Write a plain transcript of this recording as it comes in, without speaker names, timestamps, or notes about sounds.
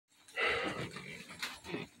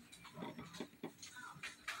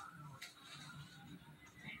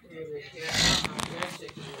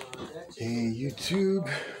YouTube,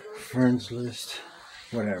 friends list,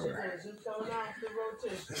 whatever.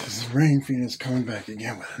 This is Rain Phoenix coming back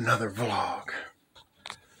again with another vlog.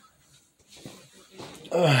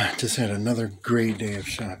 Just had another great day of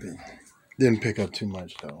shopping. Didn't pick up too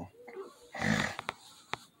much though.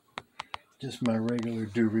 Just my regular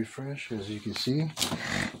do refresh, as you can see.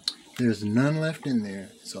 There's none left in there.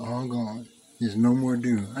 It's all gone. There's no more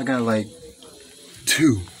do. I got like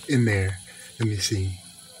 2 in there. Let me see.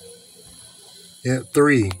 Yeah,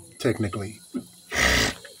 3 technically.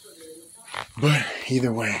 But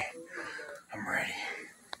either way, I'm ready.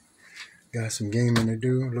 Got some gaming to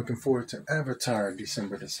do. Looking forward to Avatar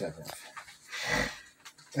December the 7th.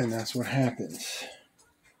 And that's what happens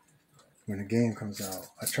when the game comes out.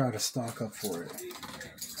 I try to stock up for it.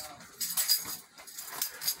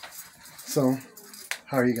 So,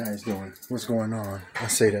 how are you guys doing? What's going on? I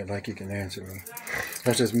say that like you can answer me.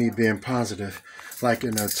 That's just me being positive. Like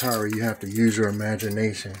in Atari, you have to use your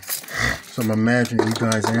imagination. So I'm imagining you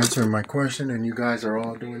guys answering my question and you guys are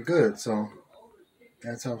all doing good. So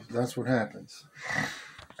that's what happens.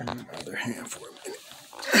 I need my other hand for a minute.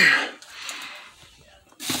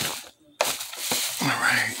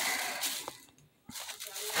 Alright.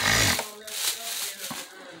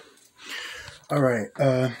 Alright,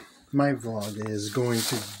 my vlog is going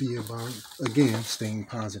to be about, again, staying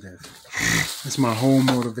positive. It's my whole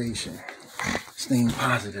motivation. Staying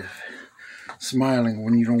positive. Smiling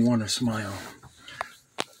when you don't want to smile.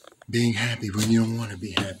 Being happy when you don't want to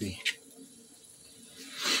be happy.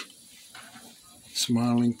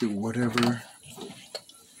 Smiling through whatever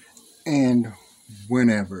and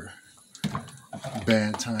whenever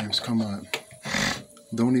bad times come up.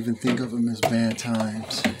 Don't even think of them as bad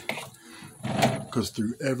times. Because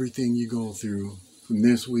through everything you go through, from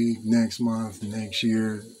this week, next month, next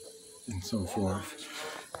year, and so forth,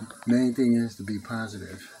 the main thing is to be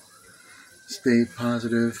positive. Stay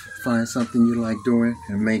positive, find something you like doing,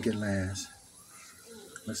 and make it last.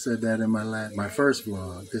 I said that in my first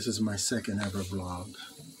vlog. This is my second ever vlog.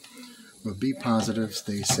 But be positive,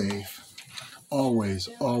 stay safe. Always,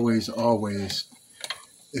 always, always,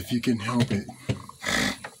 if you can help it,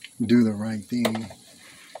 do the right thing.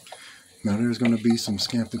 Now there's going to be some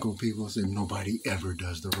skeptical people saying nobody ever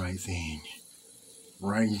does the right thing.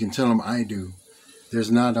 Right? You can tell them I do.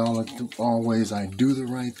 There's not always I do the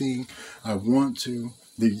right thing. I want to.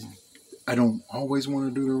 I don't always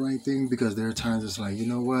want to do the right thing because there are times it's like, you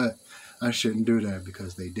know what? I shouldn't do that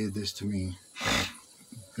because they did this to me.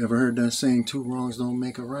 Ever heard that saying, 2 wrongs don't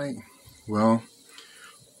make a right? Well,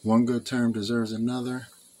 one good term deserves another.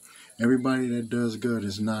 Everybody that does good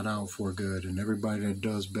is not out for good, and everybody that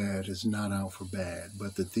does bad is not out for bad.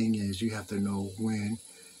 But the thing is, you have to know when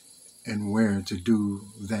and where to do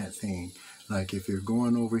that thing. Like if you're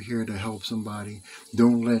going over here to help somebody,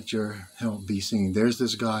 don't let your help be seen. There's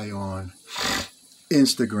this guy on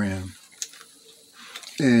Instagram,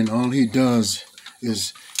 and all he does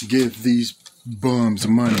is give these bums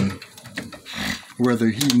money. Whether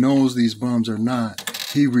he knows these bums or not,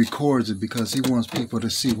 he records it because he wants people to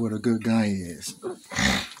see what a good guy is.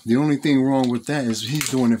 The only thing wrong with that is he's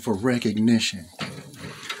doing it for recognition.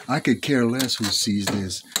 I could care less who sees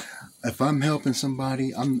this. If I'm helping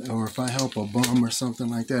somebody, or if I help a bum or something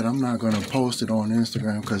like that, I'm not going to post it on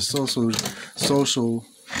Instagram because social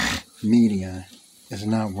media is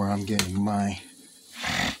not where I'm getting my,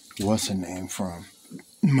 what's the name from,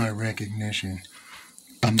 my recognition.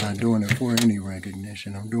 I'm not doing it for any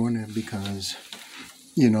recognition. I'm doing it because,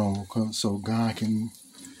 so God can,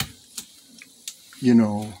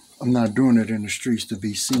 I'm not doing it in the streets to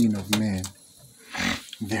be seen of men.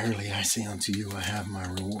 Verily I say unto you, I have my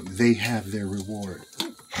reward. They have their reward.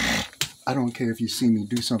 I don't care if you see me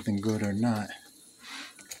do something good or not.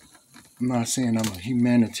 I'm not saying I'm a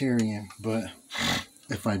humanitarian, but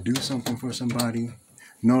if I do something for somebody,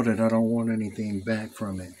 know that I don't want anything back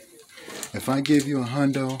from it. If I give you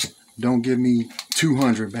 $100, don't give me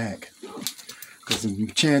 200 back. Because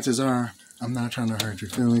chances are, I'm not trying to hurt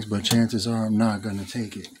your feelings, but chances are I'm not going to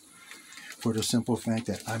take it. For the simple fact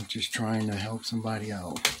that I'm just trying to help somebody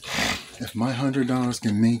out. If my $100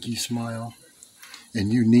 can make you smile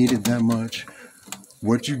and you need it that much,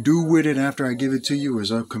 what you do with it after I give it to you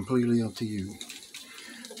is completely up to you.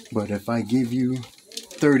 But if I give you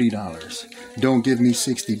 $30, don't give me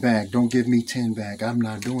 60 back. Don't give me 10 back. I'm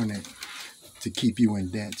not doing it to keep you in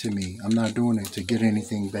debt to me. I'm not doing it to get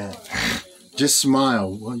anything back. Just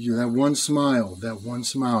smile. Well, that one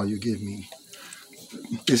smile you give me.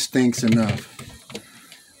 It stinks enough.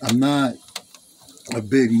 I'm not a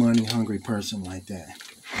big money hungry person like that.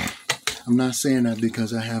 I'm not saying that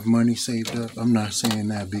because I have money saved up. I'm not saying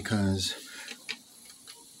that because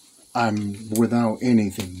I'm without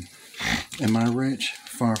anything. Am I rich?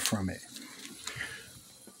 Far from it.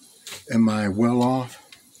 Am I well off?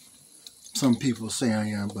 Some people say I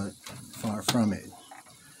am, but far from it.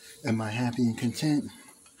 Am I happy and content?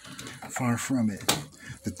 Far from it.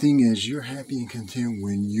 The thing is, you're happy and content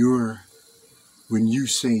when you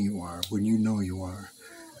say you are, when you know you are.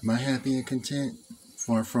 Am I happy and content?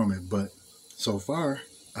 Far from it. But so far,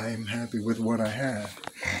 I am happy with what I have.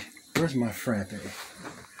 Where's my frappe?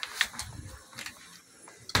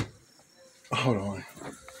 Hold on.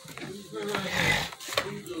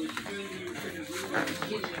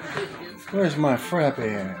 Where's my frappe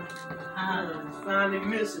at? Finally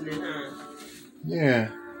missing it, huh? Yeah.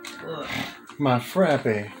 What? My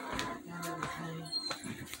frappe.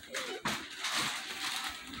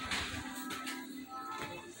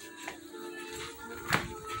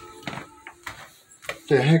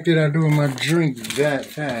 The heck did I do with my drink that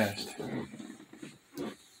fast?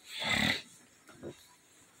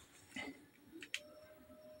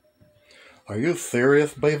 Are you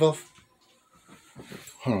serious, baby? Hold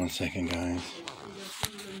on a second, guys.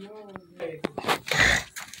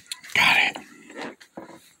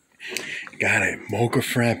 Got it. Mocha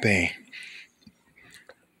frappe.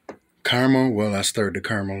 Caramel. Well, I stirred the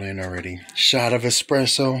caramel in already. Shot of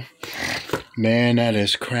espresso. Man, that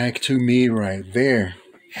is crack to me right there.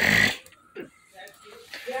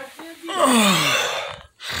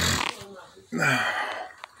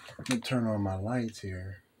 Let me turn on my lights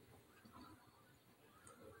here.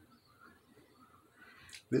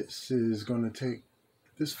 This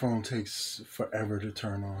phone takes forever to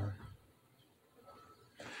turn on.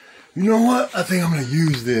 You know what? I think I'm going to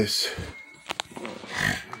use this.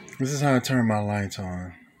 This is how I turn my lights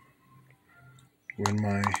on. When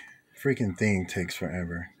my freaking thing takes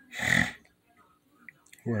forever.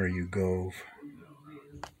 Where are you, Gove?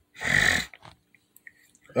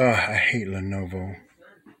 I hate Lenovo.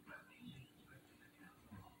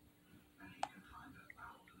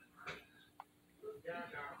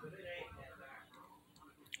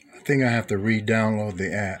 I think I have to re-download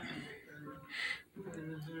the app.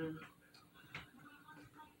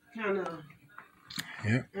 Kind of.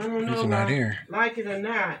 Yep. I don't know It's if not I here. like it or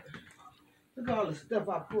not. Look at all the stuff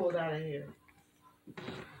I pulled out of here.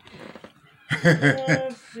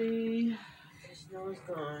 Let's see. Just know it's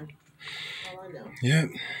gone. All I know. Yep.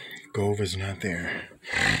 Gove is not there.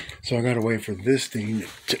 So I gotta wait for this thing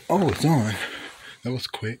to... Oh, it's on. That was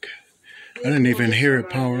quick. I didn't even hear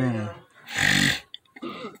it power on.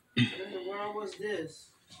 What in the world was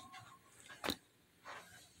this?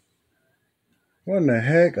 What in the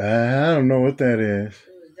heck? I don't know what that is.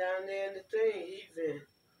 It was down there in the thing, even.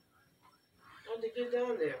 How'd they get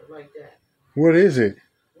down there like that? What is it?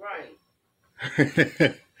 Right.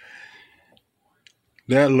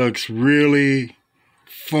 That looks really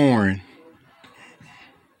foreign.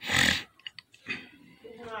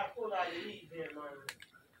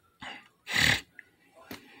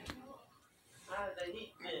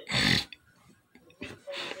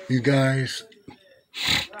 You guys,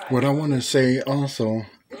 what I want to say also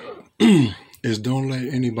is don't let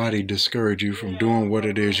anybody discourage you from doing what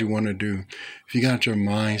it is you want to do. If you got your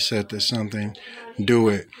mind set to something, do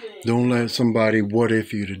it. Don't let somebody what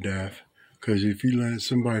if you to death. Because if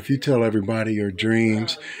you tell everybody your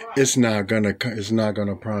dreams, it's not gonna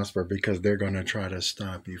prosper because they're gonna try to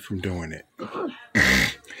stop you from doing it.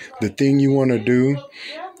 The thing you want to do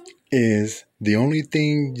is the only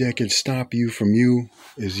thing that can stop you from you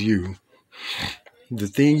is you. The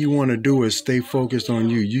thing you want to do is stay focused on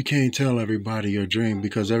you. You can't tell everybody your dream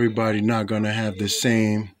because everybody's not gonna have the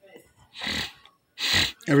same.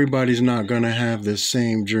 Everybody's not going to have the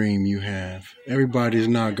same dream you have. Everybody's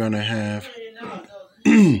not going to have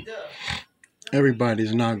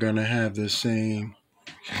everybody's not going to have the same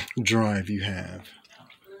drive you have.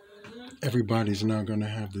 Everybody's not going to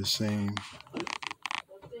have the same.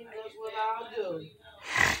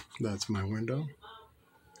 That's my window.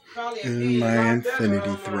 And my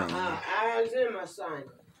infinity throne.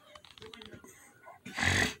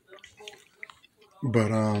 But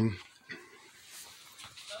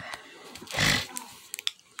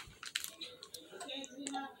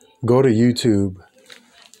go to YouTube.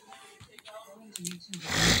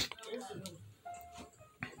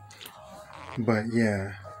 But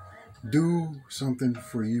yeah, do something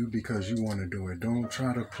for you because you want to do it. Don't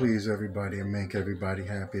try to please everybody and make everybody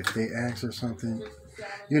happy. If they ask for something,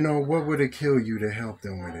 you know, what would it kill you to help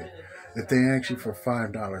them with it? If they ask you for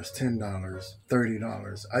 $5, $10,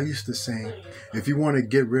 $30, I used to say, if you want to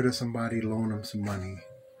get rid of somebody, loan them some money.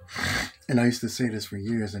 And I used to say this for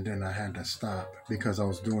years, and then I had to stop because I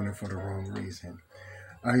was doing it for the wrong reason.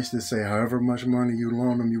 I used to say, however much money you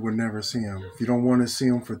loan them, you will never see them. If you don't want to see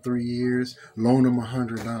them for 3 years, loan them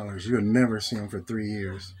 $100. You'll never see them for 3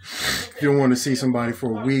 years. If you don't want to see somebody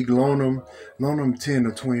for a week, loan them $10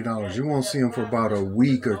 or $20. You won't see them for about a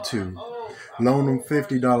week or two. Loan them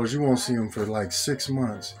 $50. You won't see them for like 6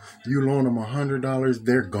 months. You loan them $100,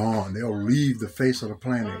 they're gone. They'll leave the face of the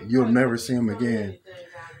planet. You'll never see them again.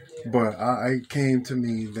 But I came to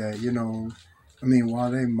me that, I mean,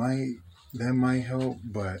 while that might help,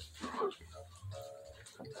 but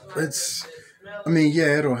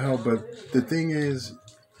yeah, it'll help. But the thing is,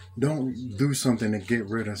 don't do something to get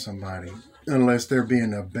rid of somebody unless they're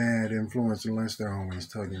being a bad influence, unless they're always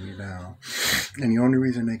tugging you down. And the only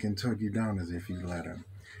reason they can tug you down is if you let them.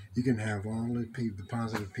 You can have all the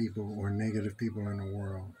positive people or negative people in the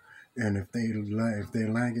world. And if they're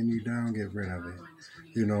lagging you down, get rid of it.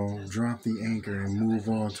 Drop the anchor and move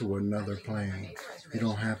on to another plane. You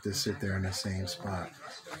don't have to sit there in the same spot.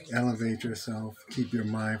 Elevate yourself, keep your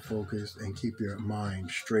mind focused, and keep your mind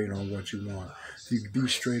straight on what you want. If you be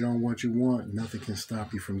straight on what you want, nothing can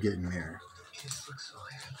stop you from getting there.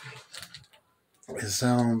 It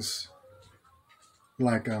sounds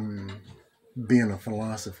like I'm being a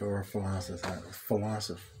philosopher or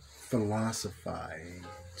philosophizing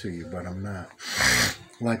to you, but I'm not.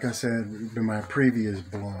 Like I said in my previous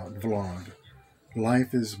vlog,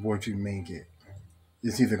 life is what you make it.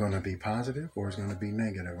 It's either going to be positive or it's going to be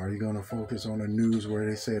negative. Are you going to focus on the news where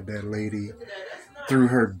they said that lady threw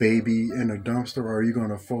her baby in a dumpster, or are you going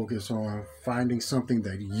to focus on finding something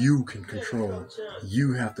that you can control?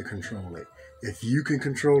 You have to control it. If you can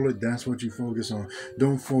control it, that's what you focus on.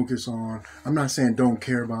 Don't focus on, I'm not saying don't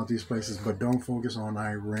care about these places, but don't focus on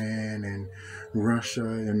Iran and Russia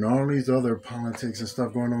and all these other politics and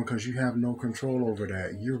stuff going on, because you have no control over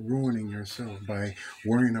that. You're ruining yourself by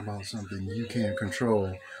worrying about something you can't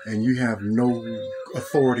control and you have no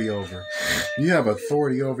authority over. You have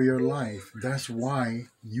authority over your life. That's why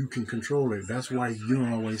you can control it. That's why you're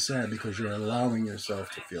always sad, because you're allowing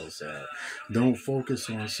yourself to feel sad. Don't focus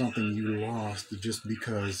on something you lost just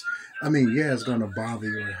because, it's going to bother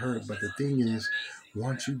you or hurt, but the thing is,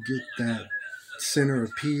 once you get that center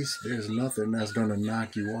of peace, there's nothing that's going to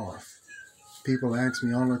knock you off. People ask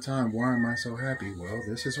me all the time, why am I so happy? Well,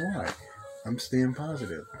 this is why. I'm staying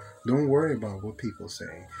positive. Don't worry about what people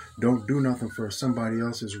say. Don't do nothing for somebody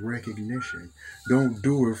else's recognition. Don't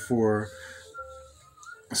do it for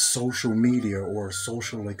social media or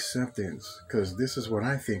social acceptance, because this is what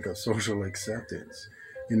I think of social acceptance.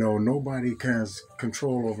 Nobody has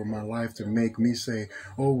control over my life to make me say,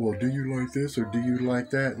 oh, well, do you like this or do you like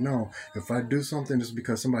that? No, if I do something, it's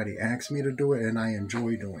because somebody asked me to do it and I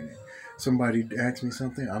enjoy doing it. Somebody asks me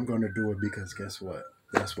something, I'm going to do it because guess what?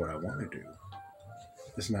 That's what I want to do.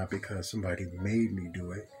 It's not because somebody made me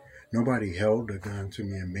do it. Nobody held a gun to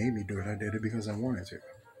me and made me do it. I did it because I wanted to.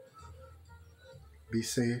 Be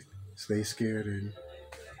safe, stay scared, and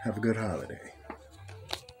have a good holiday.